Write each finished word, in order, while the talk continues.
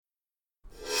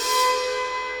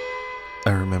I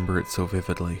remember it so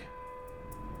vividly.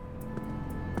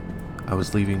 I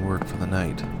was leaving work for the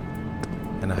night,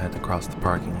 and I had to cross the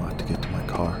parking lot to get to my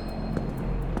car.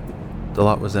 The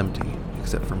lot was empty,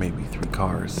 except for maybe 3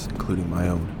 cars, including my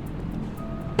own.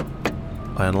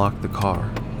 I unlocked the car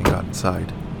and got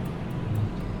inside.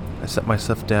 I set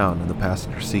myself down in the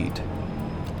passenger seat,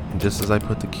 and just as I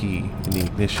put the key in the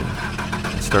ignition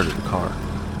and started the car,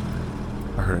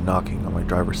 I heard a knocking on my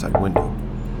driver's side window.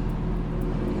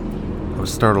 I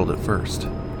was startled at first,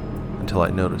 until I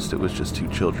noticed it was just 2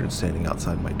 children standing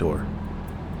outside my door.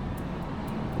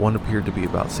 One appeared to be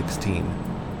about 16,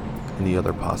 and the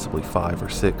other possibly 5 or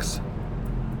 6.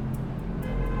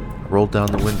 I rolled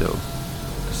down the window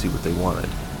to see what they wanted.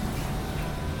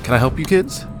 "Can I help you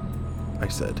kids?" I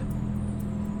said.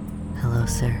 Hello,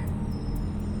 sir.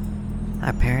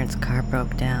 Our parents' car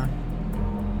broke down,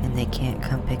 and they can't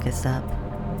come pick us up.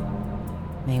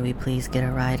 May we please get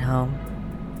a ride home?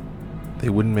 They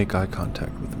wouldn't make eye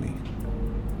contact with me,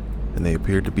 and they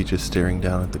appeared to be just staring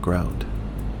down at the ground.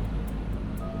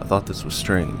 I thought this was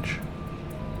strange.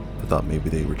 I thought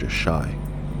maybe they were just shy.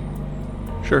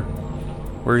 "Sure.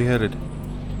 Where are you headed?"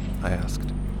 I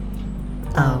asked.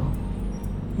 Oh,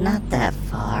 not that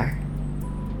far.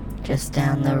 Just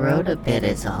down the road a bit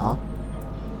is all.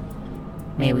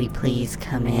 May we please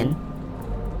come in?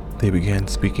 They began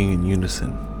speaking in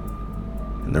unison,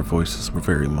 and their voices were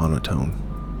very monotone.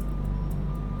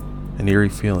 An eerie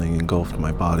feeling engulfed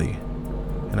my body,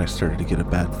 and I started to get a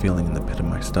bad feeling in the pit of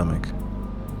my stomach.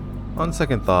 On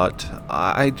second thought,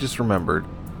 I just remembered.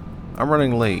 I'm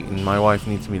running late, and my wife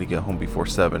needs me to get home before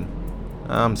 7.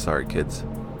 I'm sorry, kids.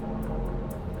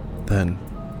 Then,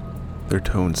 their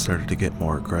tones started to get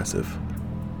more aggressive.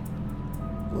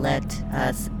 Let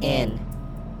us in.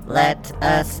 Let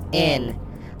us in.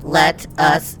 Let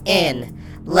us in.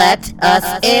 Let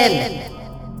us in.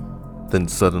 Then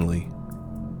suddenly,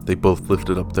 they both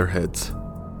lifted up their heads,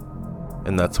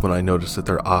 and that's when I noticed that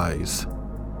their eyes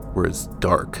were as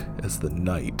dark as the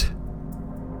night.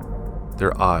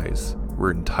 Their eyes were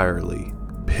entirely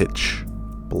pitch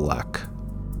black.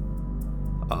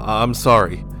 "I'm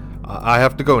sorry. I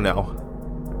have to go now,"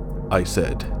 I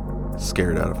said,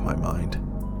 scared out of my mind.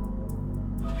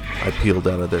 I peeled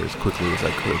out of there as quickly as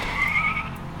I could.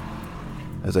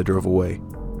 As I drove away,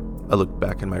 I looked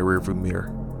back in my rearview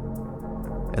mirror,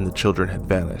 and the children had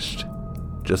vanished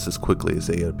just as quickly as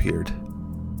they had appeared.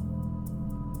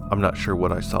 I'm not sure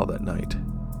what I saw that night,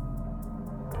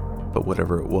 but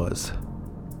whatever it was,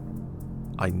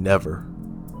 I never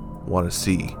want to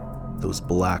see those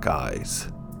black eyes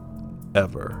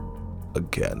ever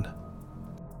again.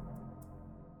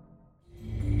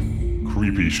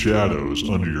 Creepy shadows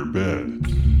under your bed.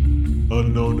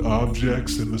 Unknown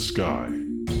objects in the sky.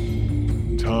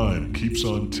 Time keeps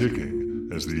on ticking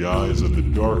as the eyes of the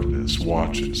darkness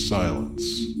watch in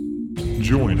silence.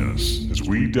 Join us as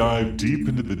we dive deep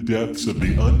into the depths of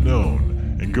the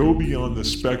unknown and go beyond the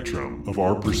spectrum of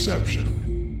our perception.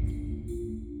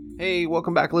 Hey,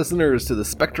 welcome back, listeners, to the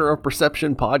Spectre of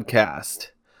Perception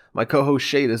podcast. My co-host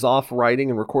Shade is off writing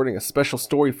and recording a special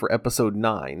story for episode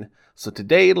 9, so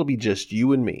today it'll be just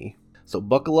you and me. So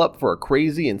buckle up for a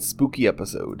crazy and spooky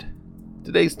episode.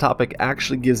 Today's topic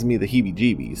actually gives me the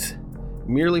heebie-jeebies,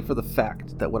 merely for the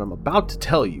fact that what I'm about to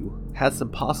tell you has some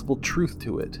possible truth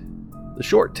to it. The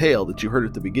short tale that you heard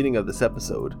at the beginning of this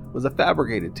episode was a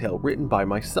fabricated tale written by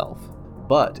myself,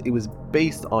 but it was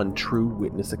based on true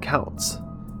witness accounts.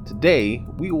 Today,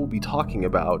 we will be talking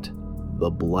about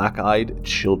the Black-Eyed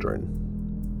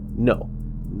Children. No,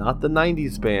 not the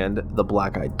 90s band, the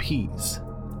Black Eyed Peas.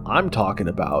 I'm talking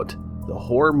about the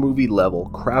horror movie level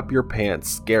crap your pants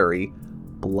scary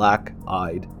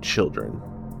Black-Eyed Children,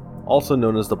 also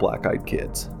known as the Black-Eyed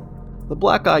Kids. The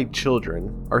Black-Eyed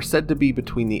Children are said to be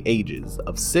between the ages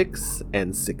of 6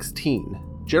 and 16,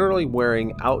 generally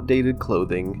wearing outdated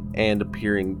clothing and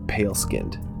appearing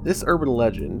pale-skinned. This urban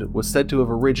legend was said to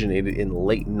have originated in the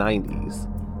late 90s,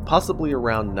 possibly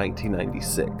around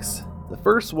 1996. The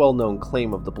first well-known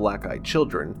claim of the Black-Eyed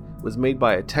Children was made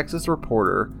by a Texas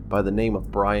reporter by the name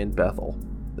of Brian Bethel.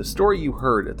 The story you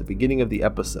heard at the beginning of the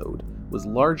episode was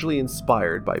largely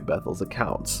inspired by Bethel's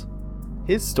accounts.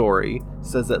 His story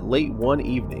says that late one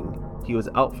evening, he was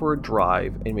out for a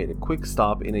drive and made a quick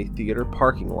stop in a theater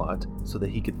parking lot so that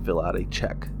he could fill out a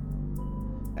check.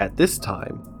 At this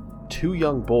time, 2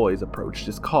 young boys approached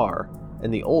his car,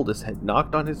 and the oldest had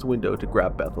knocked on his window to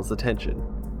grab Bethel's attention.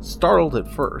 Startled at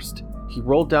first, he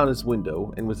rolled down his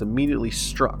window and was immediately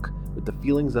struck with the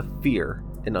feelings of fear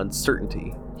and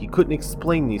uncertainty. He couldn't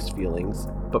explain these feelings,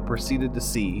 but proceeded to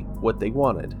see what they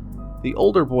wanted. The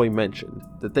older boy mentioned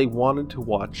that they wanted to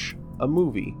watch a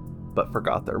movie, but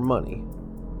forgot their money.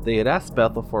 They had asked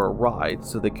Bethel for a ride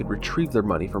so they could retrieve their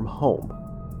money from home.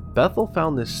 Bethel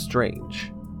found this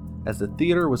strange, as the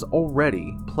theater was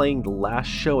already playing the last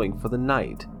showing for the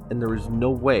night and there was no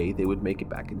way they would make it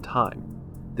back in time.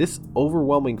 This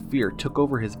overwhelming fear took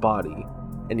over his body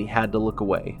and he had to look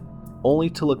away, only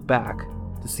to look back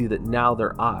to see that now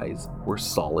their eyes were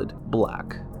solid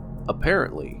black.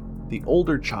 Apparently, the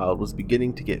older child was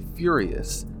beginning to get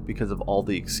furious because of all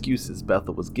the excuses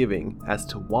Bethel was giving as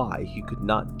to why he could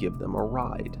not give them a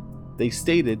ride. They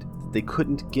stated that they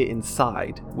couldn't get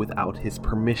inside without his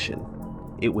permission.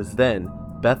 It was then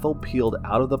Bethel peeled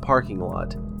out of the parking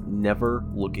lot, never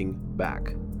looking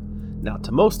back. Now,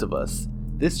 to most of us,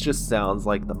 this just sounds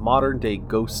like the modern day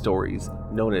ghost stories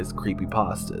known as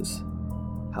creepypastas.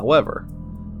 However,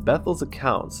 Bethel's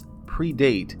accounts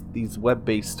predate these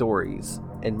web-based stories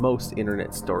and most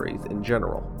internet stories in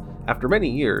general. After many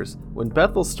years, when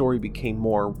Bethel's story became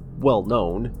more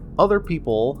well-known, other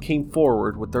people came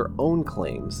forward with their own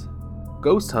claims.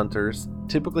 Ghost hunters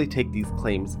typically take these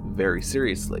claims very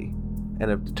seriously and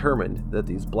have determined that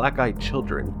these black-eyed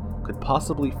children could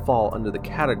possibly fall under the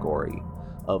category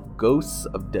of ghosts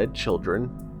of dead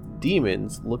children,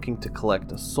 demons looking to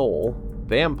collect a soul,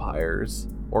 vampires,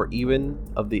 or even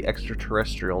of the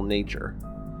extraterrestrial nature.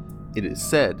 It is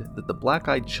said that the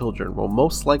black-eyed children will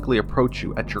most likely approach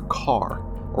you at your car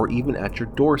or even at your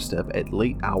doorstep at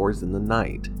late hours in the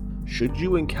night. Should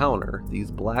you encounter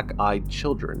these black-eyed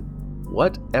children,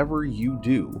 whatever you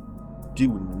do, do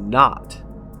not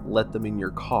let them in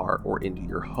your car or into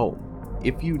your home.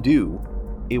 If you do,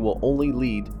 it will only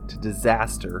lead to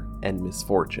disaster and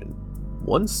misfortune.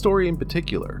 One story in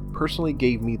particular personally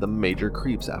gave me the major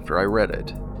creeps after I read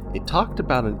it. It talked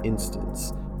about an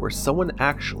instance where someone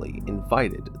actually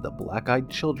invited the black-eyed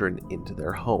children into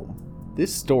their home.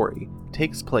 This story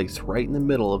takes place right in the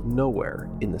middle of nowhere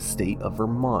in the state of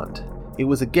Vermont. It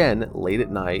was again late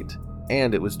at night,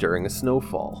 and it was during a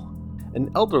snowfall. An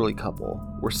elderly couple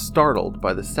were startled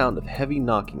by the sound of heavy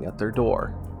knocking at their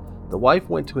door. The wife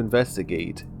went to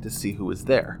investigate to see who was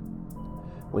there.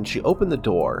 When she opened the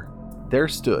door, there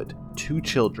stood two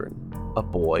children, a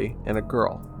boy and a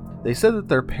girl. They said that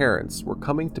their parents were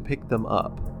coming to pick them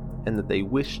up and that they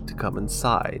wished to come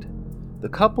inside. The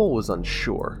couple was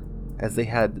unsure, as they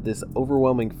had this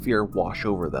overwhelming fear wash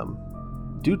over them,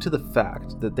 due to the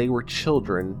fact that they were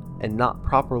children and not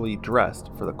properly dressed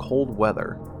for the cold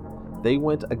weather. They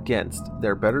went against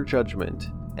their better judgment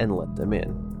and let them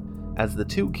in. As the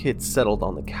two kids settled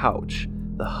on the couch,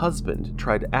 the husband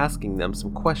tried asking them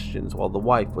some questions while the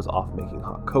wife was off making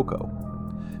hot cocoa.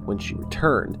 When she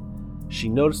returned, she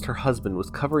noticed her husband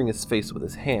was covering his face with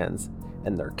his hands,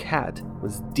 and their cat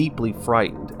was deeply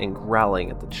frightened and growling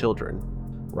at the children.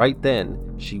 Right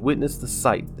then, she witnessed the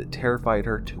sight that terrified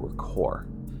her to her core.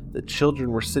 The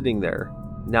children were sitting there,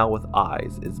 now with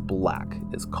eyes as black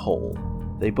as coal.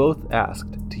 They both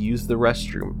asked to use the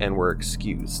restroom and were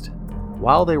excused.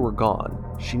 While they were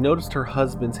gone, she noticed her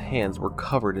husband's hands were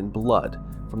covered in blood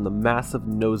from the massive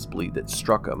nosebleed that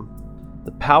struck him.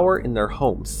 The power in their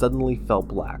home suddenly fell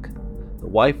black. The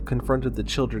wife confronted the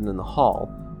children in the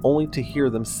hall, only to hear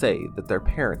them say that their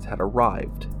parents had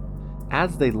arrived.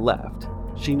 As they left,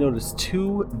 she noticed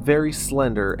two very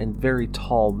slender and very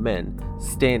tall men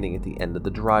standing at the end of the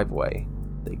driveway.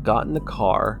 They got in the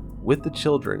car with the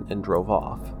children and drove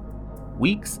off.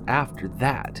 Weeks after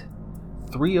that,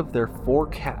 3 of their 4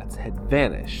 cats had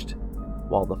vanished,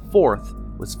 while the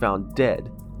 4th was found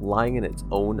dead, lying in its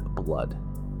own blood.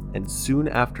 And soon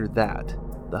after that,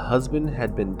 the husband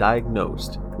had been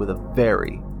diagnosed with a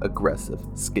very aggressive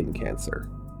skin cancer.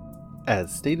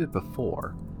 As stated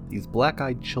before, these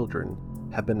black-eyed children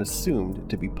have been assumed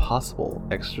to be possible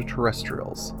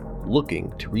extraterrestrials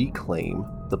looking to reclaim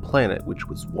the planet which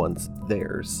was once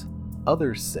theirs.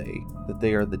 Others say that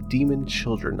they are the demon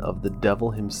children of the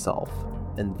devil himself,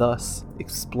 and thus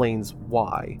explains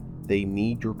why they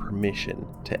need your permission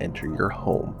to enter your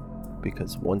home,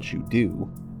 because once you do,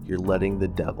 you're letting the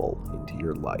devil into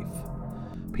your life.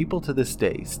 People to this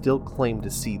day still claim to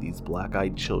see these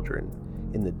black-eyed children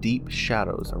in the deep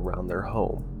shadows around their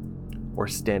home, or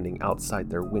standing outside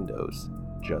their windows,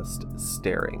 just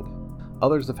staring.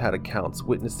 Others have had accounts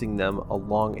witnessing them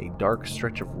along a dark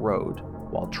stretch of road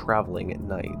while traveling at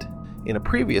night. In a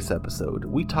previous episode,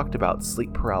 we talked about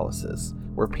sleep paralysis,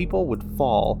 where people would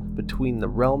fall between the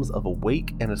realms of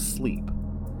awake and asleep,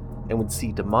 and would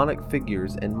see demonic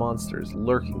figures and monsters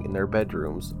lurking in their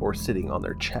bedrooms or sitting on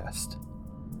their chest.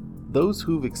 Those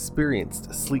who've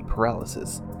experienced sleep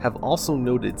paralysis have also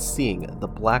noted seeing the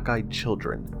black-eyed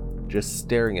children just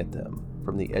staring at them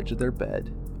from the edge of their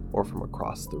bed or from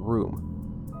across the room.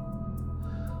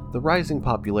 The rising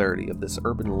popularity of this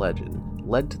urban legend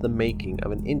led to the making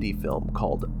of an indie film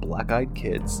called Black-Eyed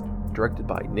Kids, directed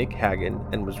by Nick Hagen,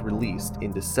 and was released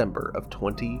in December of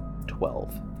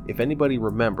 2012. If anybody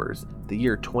remembers, the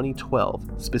year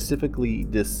 2012, specifically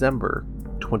December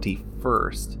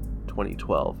 21st,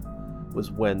 2012, was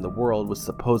when the world was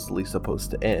supposedly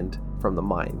supposed to end from the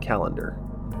Mayan calendar.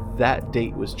 That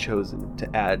date was chosen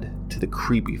to add to the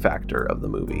creepy factor of the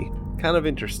movie. Kind of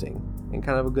interesting, and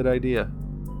kind of a good idea.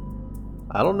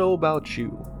 I don't know about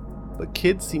you, but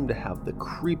kids seem to have the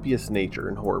creepiest nature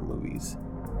in horror movies.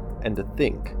 And to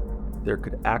think there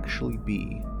could actually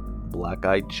be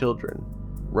black-eyed children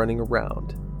running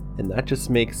around, and that just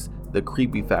makes the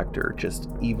creepy factor just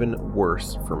even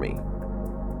worse for me.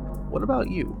 What about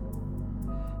you?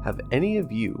 Have any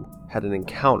of you had an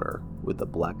encounter with the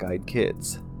black-eyed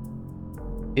kids?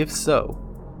 If so,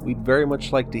 we'd very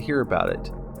much like to hear about it,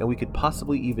 and we could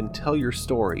possibly even tell your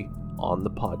story on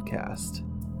the podcast.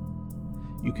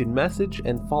 You can message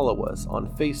and follow us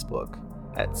on Facebook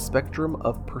at Spectrum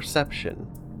of Perception,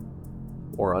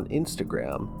 or on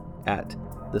Instagram at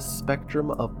the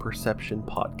Spectrum of Perception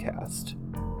Podcast,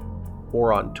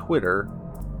 or on Twitter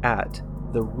at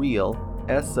the Real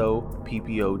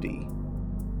SOPPOD.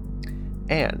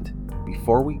 And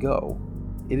before we go,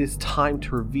 it is time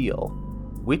to reveal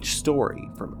which story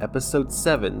from Episode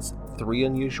 7's 3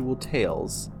 Unusual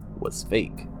Tales was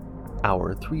fake.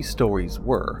 Our 3 stories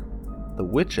were The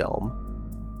Witch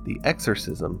Elm, The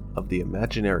Exorcism of the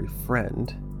Imaginary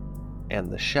Friend, and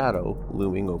The Shadow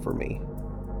Looming Over Me.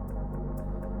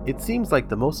 It seems like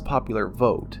the most popular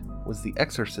vote was The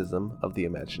Exorcism of the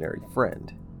Imaginary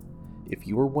Friend. If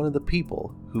you were one of the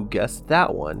people who guessed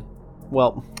that one,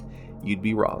 well, you'd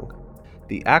be wrong.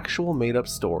 The actual made-up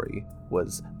story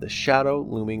was The Shadow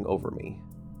Looming Over Me.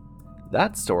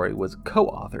 That story was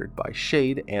co-authored by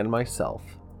Shade and myself.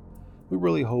 We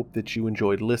really hope that you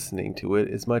enjoyed listening to it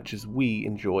as much as we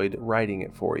enjoyed writing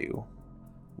it for you.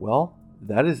 Well,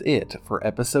 that is it for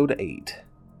Episode 8.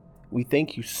 We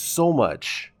thank you so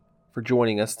much for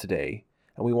joining us today,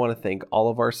 and we want to thank all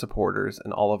of our supporters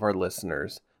and all of our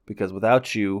listeners, because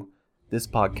without you, this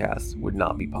podcast would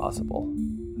not be possible.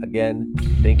 Again,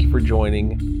 thank you for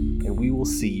joining, and we will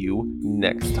see you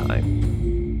next time.